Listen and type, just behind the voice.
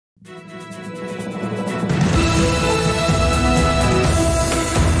Shalom,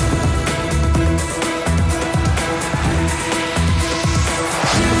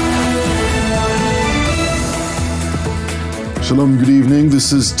 good evening.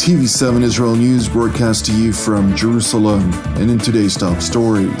 This is TV7 Israel News broadcast to you from Jerusalem. And in today's top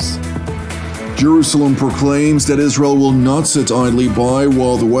stories, Jerusalem proclaims that Israel will not sit idly by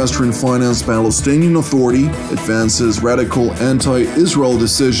while the Western-financed Palestinian Authority advances radical anti-Israel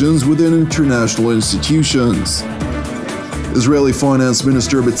decisions within international institutions. Israeli Finance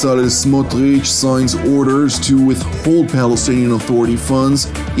Minister Bezalel Smotrich signs orders to withhold Palestinian Authority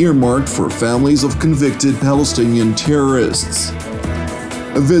funds earmarked for families of convicted Palestinian terrorists.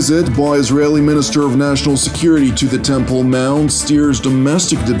 A visit by Israeli Minister of National Security to the Temple Mount steers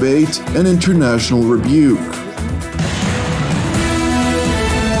domestic debate and international rebuke.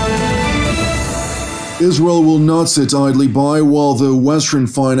 Israel will not sit idly by while the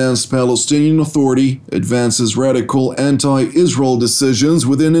Western-financed Palestinian Authority advances radical anti-Israel decisions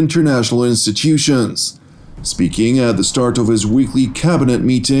within international institutions. Speaking at the start of his weekly cabinet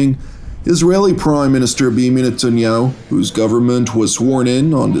meeting, Israeli Prime Minister Benjamin Netanyahu, whose government was sworn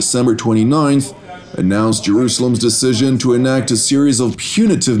in on December 29th, announced Jerusalem's decision to enact a series of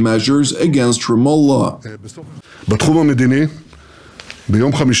punitive measures against Ramallah. בתחום המדיני,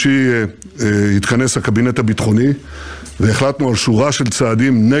 ביום חמישי התכנס הקבינט הביטחוני והחלטנו על שורה של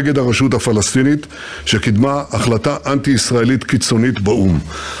צעדים נגד הרשות הפלסטינית שקידמה החלטה אנטי-ישראלית קיצונית באום.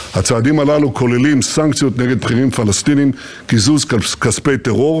 הצעדים הללו כוללים סנקציות נגד בכירים פלסטינים, קיזוז כספי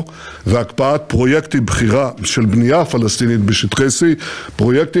טרור והקפאת פרויקטים בחירה של בנייה פלסטינית בשטחי C,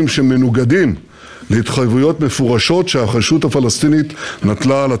 פרויקטים שמנוגדים להתחייבויות מפורשות שהרשות הפלסטינית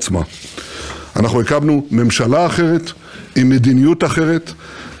נטלה על עצמה. אנחנו הקמנו ממשלה אחרת עם מדיניות אחרת,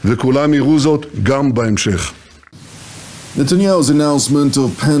 וכולם יראו זאת גם בהמשך. Netanyahu's announcement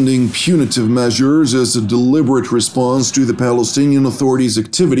of pending punitive measures is a deliberate response to the Palestinian Authority's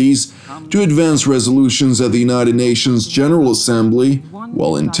activities to advance resolutions at the United Nations General Assembly,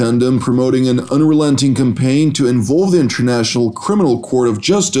 while in tandem promoting an unrelenting campaign to involve the International Criminal Court of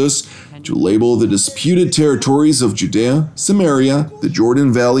Justice to label the disputed territories of Judea, Samaria, the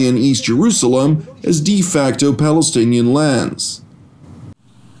Jordan Valley, and East Jerusalem as de facto Palestinian lands.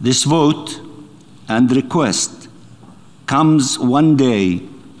 This vote and request comes one day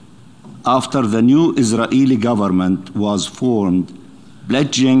after the new Israeli government was formed,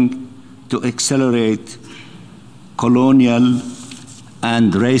 pledging to accelerate colonial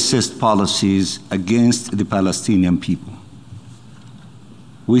and racist policies against the Palestinian people.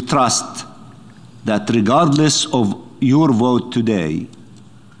 We trust that regardless of your vote today,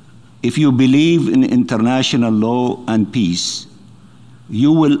 if you believe in international law and peace,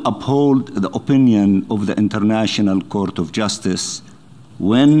 you will uphold the opinion of the International Court of Justice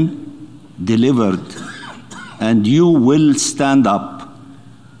when delivered, and you will stand up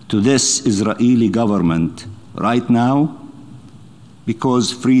to this Israeli government right now,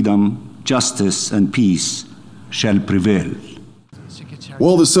 because freedom, justice, and peace shall prevail.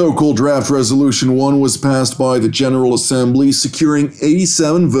 While the so-called Draft Resolution 1 was passed by the General Assembly, securing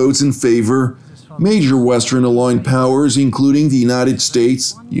 87 votes in favor, major Western-aligned powers, including the United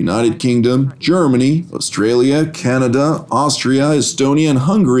States, United Kingdom, Germany, Australia, Canada, Austria, Estonia, and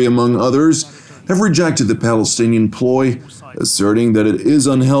Hungary, among others, have rejected the Palestinian ploy, asserting that it is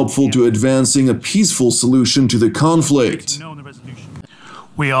unhelpful to advancing a peaceful solution to the conflict.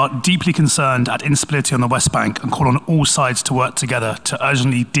 We are deeply concerned at instability on the West Bank and call on all sides to work together to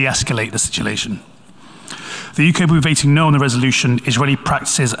urgently de-escalate the situation. The UK will be voting no on the resolution. Israeli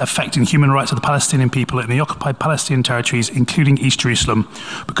practices affecting human rights of the Palestinian people in the occupied Palestinian territories, including East Jerusalem,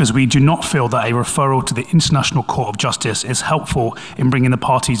 because we do not feel that a referral to the International Court of Justice is helpful in bringing the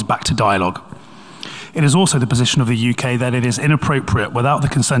parties back to dialogue. It is also the position of the UK that it is inappropriate, without the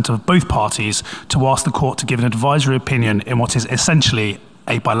consent of both parties, to ask the court to give an advisory opinion in what is essentially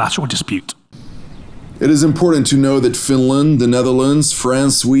a bilateral dispute. It is important to know that Finland, the Netherlands,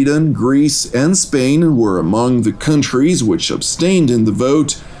 France, Sweden, Greece, and Spain were among the countries which abstained in the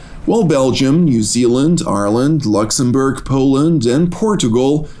vote, while Belgium, New Zealand, Ireland, Luxembourg, Poland, and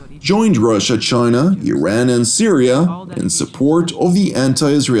Portugal joined Russia, China, Iran, and Syria in support of the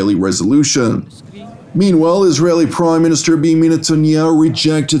anti-Israeli resolution. Meanwhile, Israeli Prime Minister Benjamin Netanyahu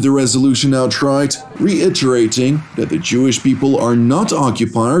rejected the resolution outright, reiterating that the Jewish people are not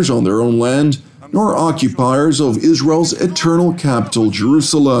occupiers on their own land, nor occupiers of Israel's eternal capital,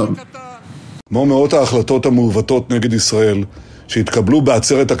 Jerusalem. כמו מאות ההחלטות המעוותות נגד ישראל שהתקבלו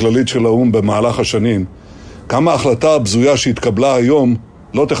בעצרת הכללית של האו"ם במהלך השנים, כמה ההחלטה הבזויה שהתקבלה היום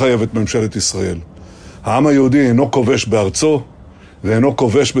לא תחייב את ממשלת ישראל. העם היהודי אינו כובש בארצו, ואינו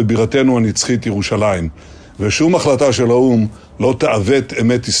כובש בבירתנו הנצחית ירושלים. ושום החלטה של האו"ם לא תעוות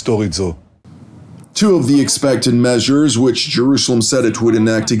אמת היסטורית זו. Two of the expected measures which Jerusalem said it would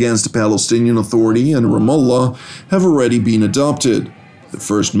enact against the Palestinian Authority and Ramallah have already been adopted. The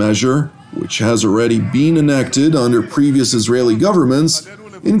first measure, which has already been enacted under previous Israeli governments,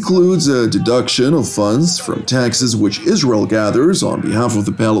 includes a deduction of funds from taxes which Israel gathers on behalf of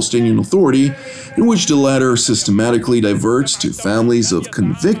the Palestinian Authority, in which the latter systematically diverts to families of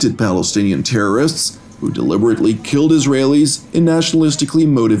convicted Palestinian terrorists who deliberately killed Israelis in nationalistically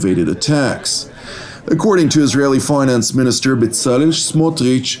motivated attacks. According to Israeli Finance Minister Bezalel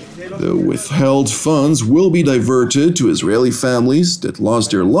Smotrich, the withheld funds will be diverted to Israeli families that lost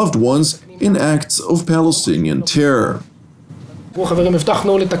their loved ones in acts of Palestinian terror. חברים,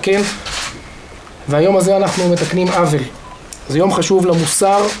 הבטחנו לתקן, והיום הזה אנחנו מתקנים עוול. זה יום חשוב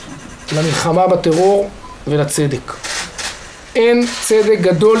למוסר, למלחמה בטרור ולצדק. אין צדק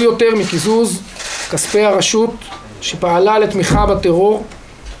גדול יותר מקיזוז כספי הרשות שפעלה לתמיכה בטרור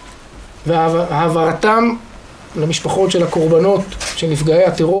והעברתם למשפחות של הקורבנות של נפגעי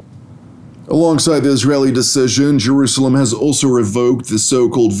הטרור. Alongside the Israeli decision, Jerusalem has also revoked the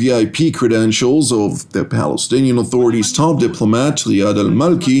so-called VIP credentials of the Palestinian Authority's top diplomat, Riyad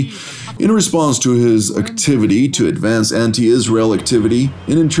al-Malki, in response to his activity to advance anti-Israel activity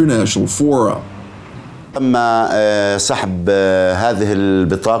in international fora. تم سحب هذه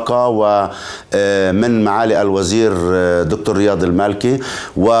البطاقة ومن معالي الوزير دكتور رياض المالكي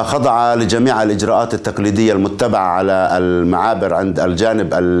وخضع لجميع الإجراءات التقليدية المتبعة على المعابر عند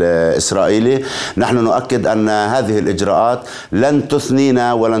الجانب الإسرائيلي. نحن نؤكد أن هذه الإجراءات لن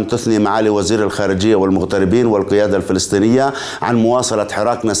تثنينا ولن تثني معالي وزير الخارجية والمغتربين والقيادة الفلسطينية عن مواصلة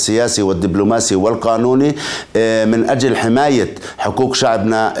حراكنا السياسي والدبلوماسي والقانوني من أجل حماية حقوق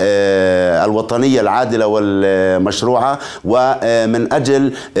شعبنا الوطنية العادلة والمشروعة ومن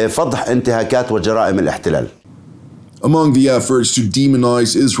أجل فضح انتهاكات وجرائم الاحتلال. Among the efforts to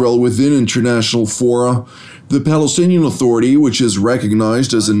demonize Israel within international fora, the Palestinian Authority, which is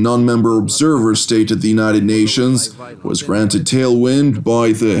recognized as a non-member observer state at the United Nations, was granted tailwind by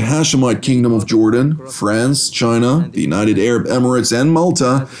the Hashemite Kingdom of Jordan, France, China, the United Arab Emirates, and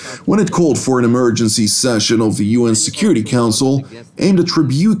Malta when it called for an emergency session of the UN Security Council aimed at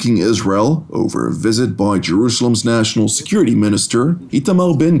rebuking Israel over a visit by Jerusalem's National Security Minister,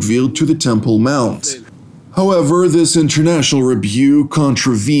 Itamar Ben-Gvir, to the Temple Mount. However, this international rebuke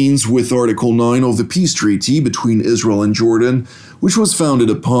contravenes with Article 9 of the peace treaty between Israel and Jordan, which was founded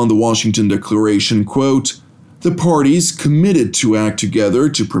upon the Washington Declaration, quote, "The parties committed to act together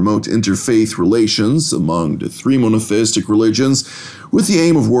to promote interfaith relations among the three monotheistic religions with the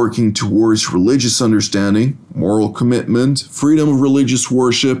aim of working towards religious understanding, moral commitment, freedom of religious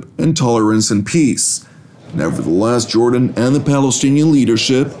worship, and tolerance and peace." Nevertheless, Jordan and the Palestinian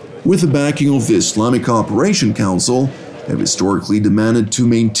leadership, with the backing of the Islamic Cooperation Council, have historically demanded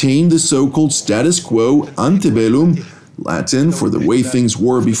to maintain the so-called status quo ante bellum, Latin for the way things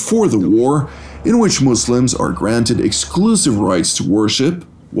were before the war, in which Muslims are granted exclusive rights to worship,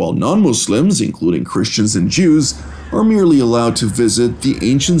 while non-Muslims, including Christians and Jews, are merely allowed to visit the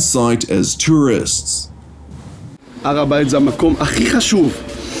ancient site as tourists. הר הבית זה המקום הכי חשוב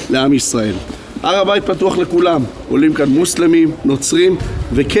לעם ישראל. הר הבית פתוח לכולם, עולים כאן מוסלמים, נוצרים,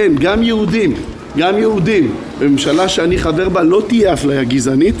 וכן, גם יהודים, בממשלה שאני חבר בה לא תהיה אפליה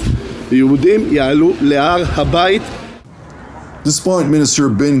גזענית, ויהודים יעלו להר הבית. Despite Minister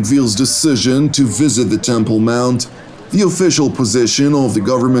Ben-Gvir's decision to visit the Temple Mount, the official position of the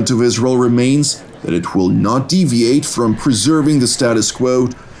government of Israel remains that it will not deviate from preserving the status quo,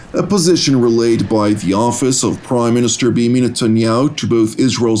 a position relayed by the office of Prime Minister Benjamin Netanyahu to both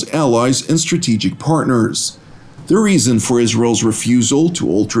Israel's allies and strategic partners. The reason for Israel's refusal to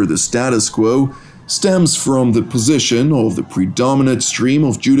alter the status quo stems from the position of the predominant stream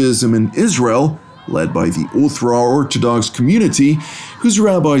of Judaism in Israel, led by the ultra-Orthodox community, whose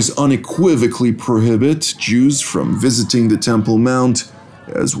rabbis unequivocally prohibit Jews from visiting the Temple Mount,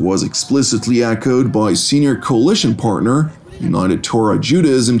 as was explicitly echoed by senior coalition partner, United Torah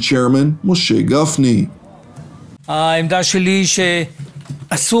Judaism chairman Moshe Gafni. העמדה שלי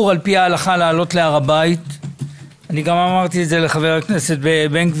שאסור על פי ההלכה לעלות להר הבית. אני גם אמרתי את זה לחבר הכנסת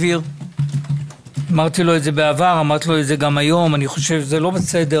בן גביר. אמרתי לו את זה בעבר, אמרתי לו את זה גם היום, אני חושב שזה לא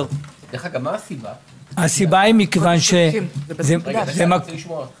בסדר. דרך אגב, מה הסיבה? הסיבה היא מכיוון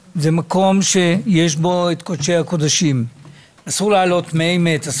זה מקום שיש בו את קודשי הקודשים. אסור לעלות מי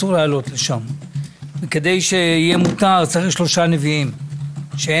מת, אסור לעלות לשם. וכדי שיהיה מותר צריך 3 נביאים,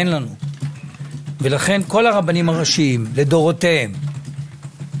 שאין לנו. ולכן כל הרבנים הראשיים, לדורותיהם,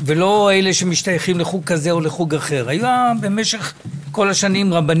 ולא אלה שמשתייכים לחוג כזה או לחוג אחר, היה במשך כל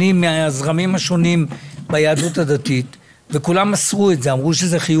השנים רבנים מהזרמים השונים ביהדות הדתית, וכולם אסרו את זה, אמרו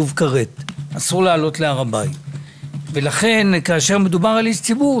שזה חיוב כרת, אסור לעלות להר הבית. ולכן כאשר מדובר על איש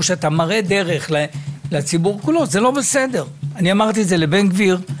ציבור, שאתה מראה דרך לציבור כולו, זה לא בסדר. אני אמרתי את זה לבן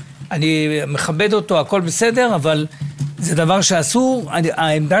גביר, אני מכבד אותו, הכל בסדר, אבל זה דבר שאסור.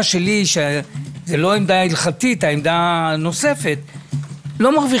 העמדה שלי, שזה לא עמדה הלכתית, העמדה נוספת,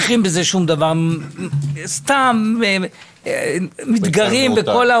 לא מרוויחים בזה שום דבר, סתם מתגרים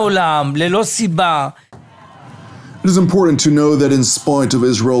בכל העולם, ללא סיבה. It is important to know that in spite of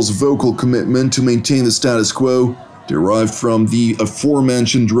Israel's vocal commitment to maintain the status quo, derived from the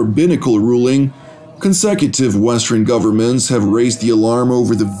aforementioned rabbinical ruling, consecutive Western governments have raised the alarm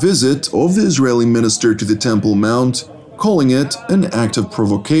over the visit of the Israeli minister to the Temple Mount, calling it an act of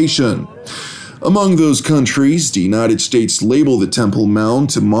provocation. Among those countries, the United States labeled the Temple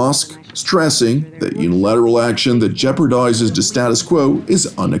Mount a mosque, stressing that unilateral action that jeopardizes the status quo is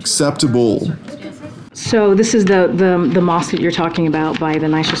unacceptable. So this is the mosque that you're talking about by the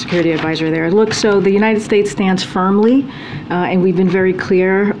National Security Advisor there. Look, so the United States stands firmly, and we've been very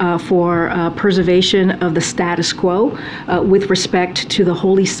clear for preservation of the status quo with respect to the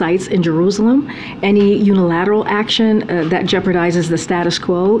holy sites in Jerusalem. Any unilateral action that jeopardizes the status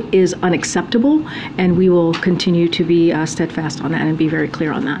quo is unacceptable, and we will continue to be steadfast on that and be very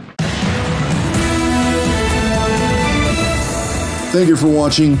clear on that. Thank you for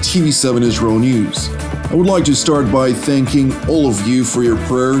watching TV7 Israel News. I would like to start by thanking all of you for your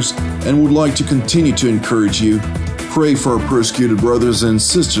prayers and would like to continue to encourage you. Pray for our persecuted brothers and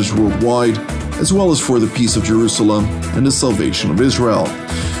sisters worldwide, as well as for the peace of Jerusalem and the salvation of Israel.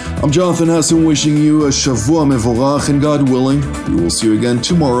 I'm Jonathan Hassan wishing you a Shavua Mevorach, and God willing, we will see you again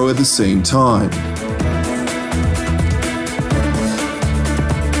tomorrow at the same time.